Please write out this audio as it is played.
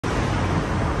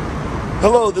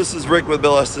Hello, this is Rick with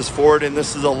Bill Estes Ford, and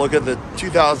this is a look at the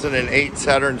 2008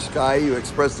 Saturn Sky you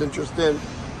expressed interest in.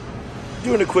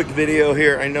 Doing a quick video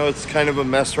here. I know it's kind of a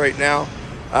mess right now,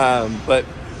 but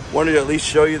wanted to at least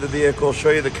show you the vehicle,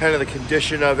 show you the kind of the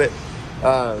condition of it.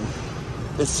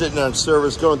 It's sitting on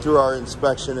service, going through our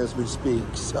inspection as we speak.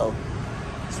 So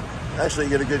actually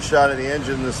get a good shot of the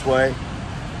engine this way.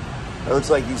 It looks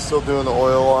like he's still doing the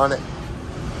oil on it.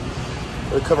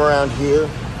 We'll come around here.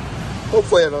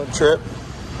 Hopefully I don't trip.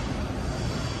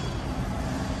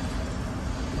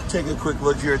 Take a quick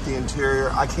look here at the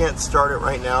interior. I can't start it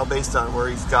right now based on where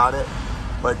he's got it,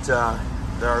 but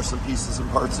there are some pieces and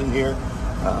parts in here.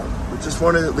 We just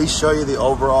wanted to at least show you the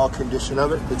overall condition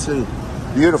of it. It's in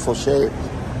beautiful shape.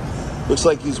 Looks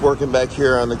like he's working back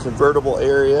here on the convertible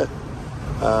area.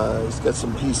 He's got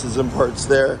some pieces and parts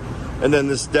there. And then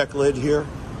this deck lid here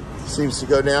seems to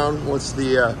go down once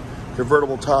the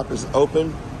convertible top is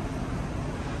open.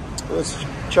 Let's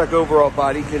check overall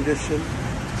body condition.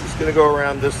 Just gonna go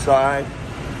around this side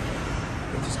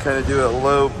and just kind of do a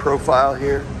low profile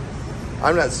here.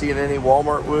 I'm not seeing any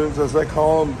Walmart wounds, as I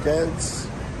call them, dents,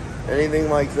 anything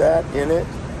like that in it.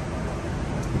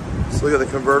 Let's look at the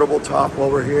convertible top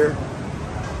while we're here.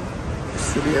 It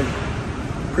should be in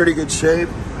pretty good shape.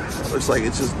 It looks like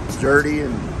it's just dirty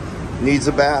and needs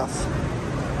a bath.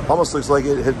 Almost looks like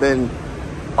it had been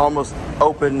almost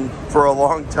open for a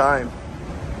long time.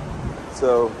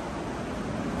 So,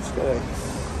 just gonna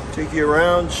take you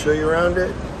around, show you around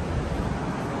it.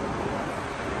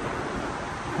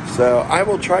 So, I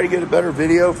will try to get a better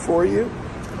video for you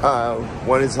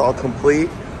when it's all complete,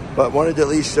 but wanted to at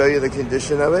least show you the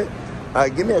condition of it.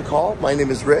 Give me a call. My name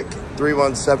is Rick,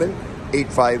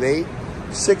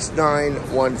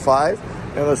 317-858-6915.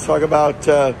 And let's talk about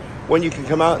when you can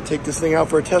come out and take this thing out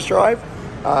for a test drive.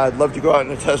 I'd love to go out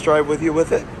on a test drive with you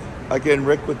with it. Again,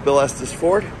 Rick with Bill Estes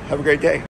Ford. Have a great day.